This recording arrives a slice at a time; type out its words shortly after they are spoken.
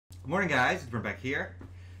Good morning, guys. We're back here,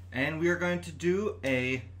 and we are going to do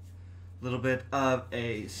a little bit of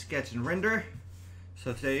a sketch and render.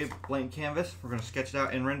 So today, blank canvas, we're going to sketch it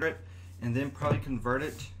out and render it, and then probably convert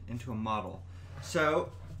it into a model.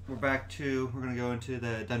 So we're going to go into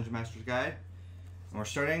the Dungeon Master's Guide, and we're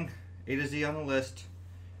starting A to Z on the list,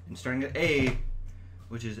 and starting at A,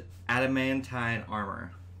 which is Adamantine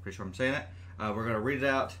Armor. Pretty sure I'm saying it. We're going to read it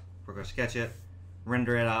out, we're going to sketch it,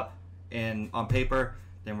 render it up on paper,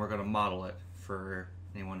 then we're going to model it for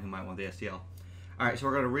anyone who might want the STL. Alright, so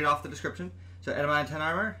we're going to read off the description. So Adamantine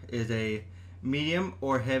Armor is a medium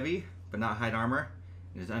or heavy, but not hide armor.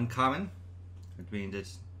 It is uncommon, which means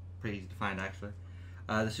it's pretty easy to find actually.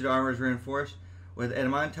 The suit armor is reinforced with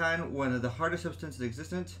adamantine, one of the hardest substances in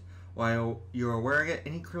existence. While you are wearing it,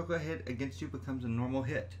 any critical hit against you becomes a normal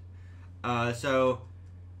hit. So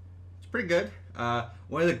it's pretty good.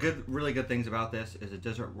 One of the really good things about this is it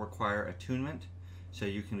doesn't require attunement. So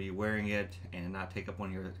you can be wearing it and not take up one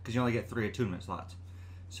of your, because you only get 3 attunement slots.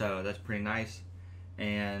 So that's pretty nice.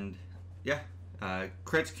 And yeah,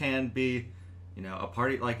 crits can be, a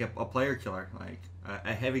party, like a player killer. Like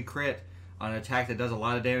a heavy crit on an attack that does a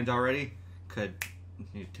lot of damage already could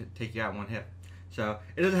take you out in one hit. So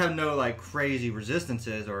it doesn't have no like crazy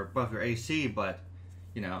resistances or buff your AC, but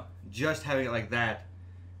just having it like that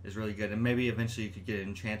is really good. And maybe eventually you could get it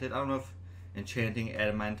enchanted. I don't know if enchanting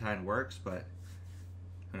adamantine works, but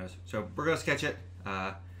who knows? So we're gonna sketch it.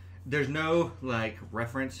 There's no like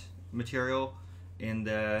reference material in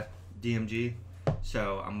the DMG,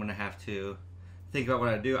 so I'm gonna have to think about what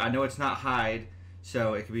I do. I know it's not hide,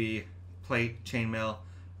 so it could be plate, chainmail.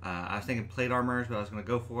 I was thinking plate armor is what I was gonna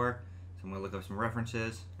go for, so I'm gonna look up some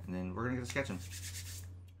references, and then we're gonna get to sketching. Hope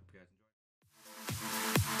you guys enjoy.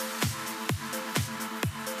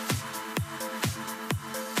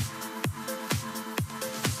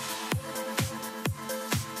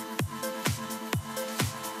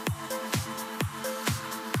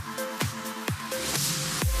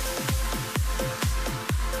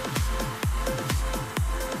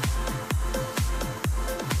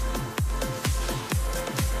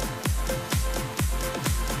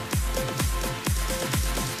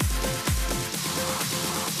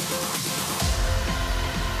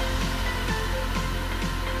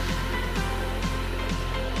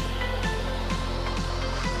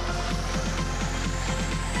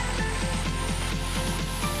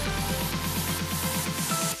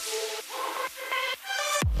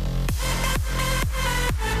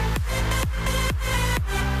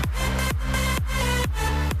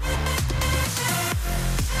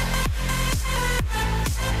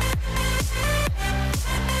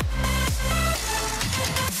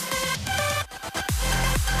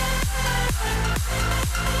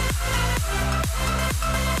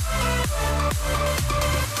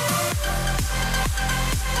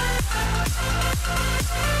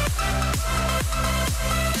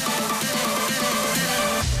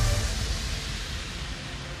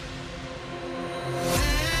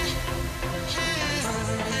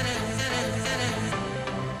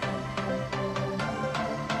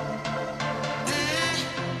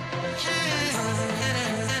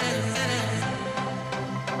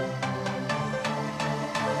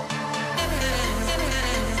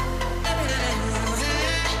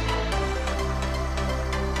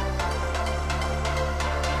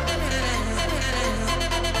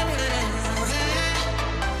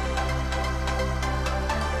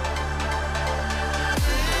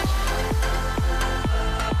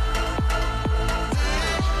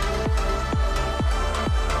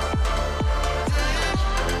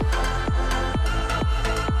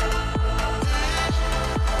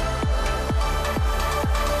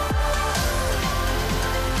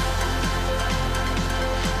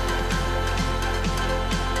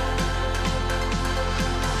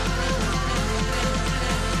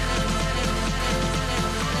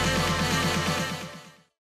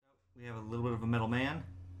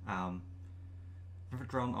 Never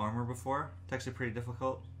drawn armor before. It's actually pretty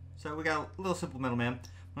difficult. So we got a little simple metal man.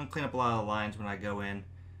 I'm going to clean up a lot of the lines when I go in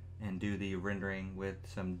and do the rendering with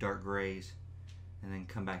some dark grays, and then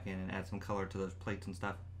come back in and add some color to those plates and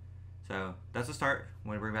stuff. So that's the start.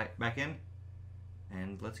 I'm going to bring back in,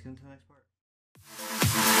 and let's get into the next part.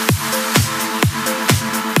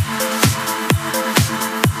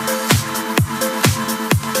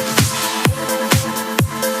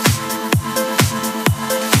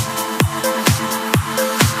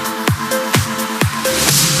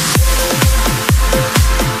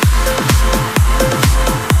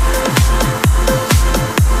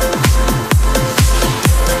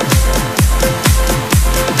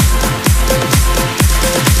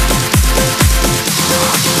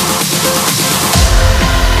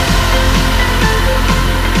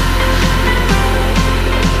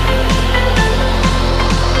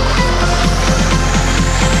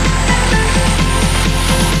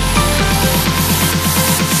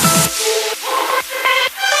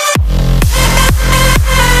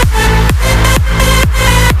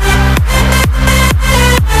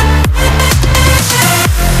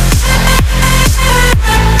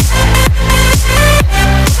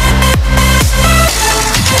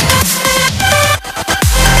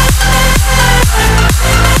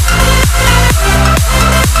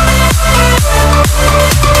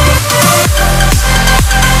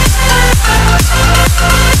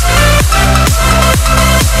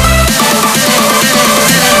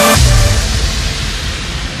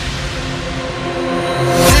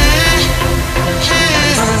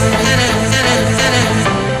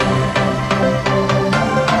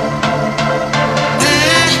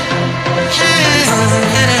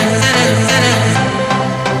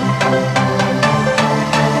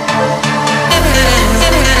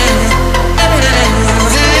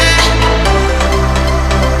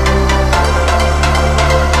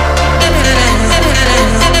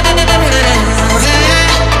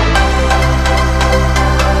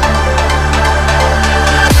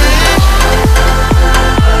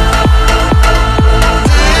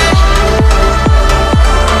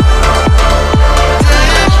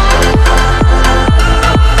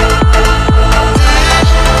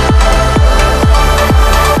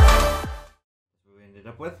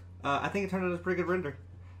 I think it turned out as a pretty good render.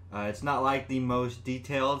 It's not like the most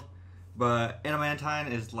detailed, but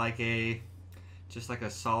adamantine is like just like a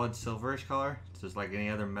solid silverish color. It's just like any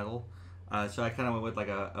other metal. So I kind of went with like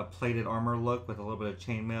a plated armor look with a little bit of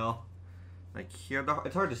chainmail. Like here,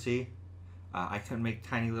 it's hard to see. I couldn't make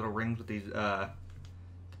tiny little rings with these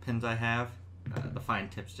pins I have. The fine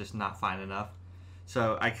tip's just not fine enough.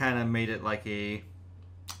 So I kind of made it like I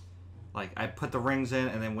put the rings in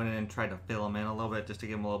and then went in and tried to fill them in a little bit just to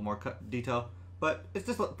give them a little more detail. But it's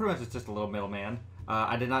just pretty much it's just a little middleman.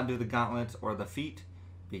 I did not do the gauntlets or the feet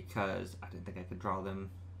because I didn't think I could draw them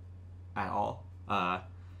at all.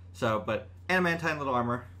 But adamantine little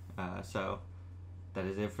armor. So that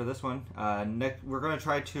is it for this one. Next, we're going to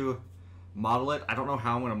try to model it. I don't know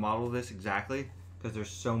how I'm going to model this exactly because there's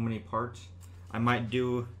so many parts. I might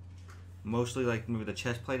do mostly like maybe the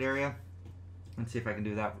chest plate area and see if I can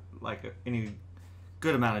do that like any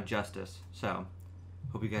good amount of justice. So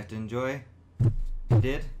hope you guys did enjoy. If you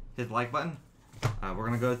did, hit the like button.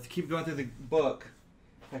 We're going to keep going through the book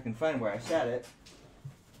if I can find where I sat it.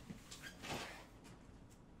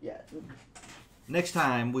 Yeah. Next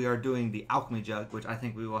time we are doing the alchemy jug, which I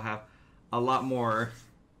think we will have a lot more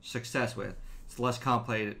success with. It's less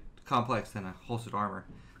complex than a holstered armor.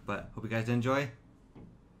 But hope you guys enjoy.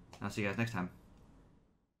 I'll see you guys next time.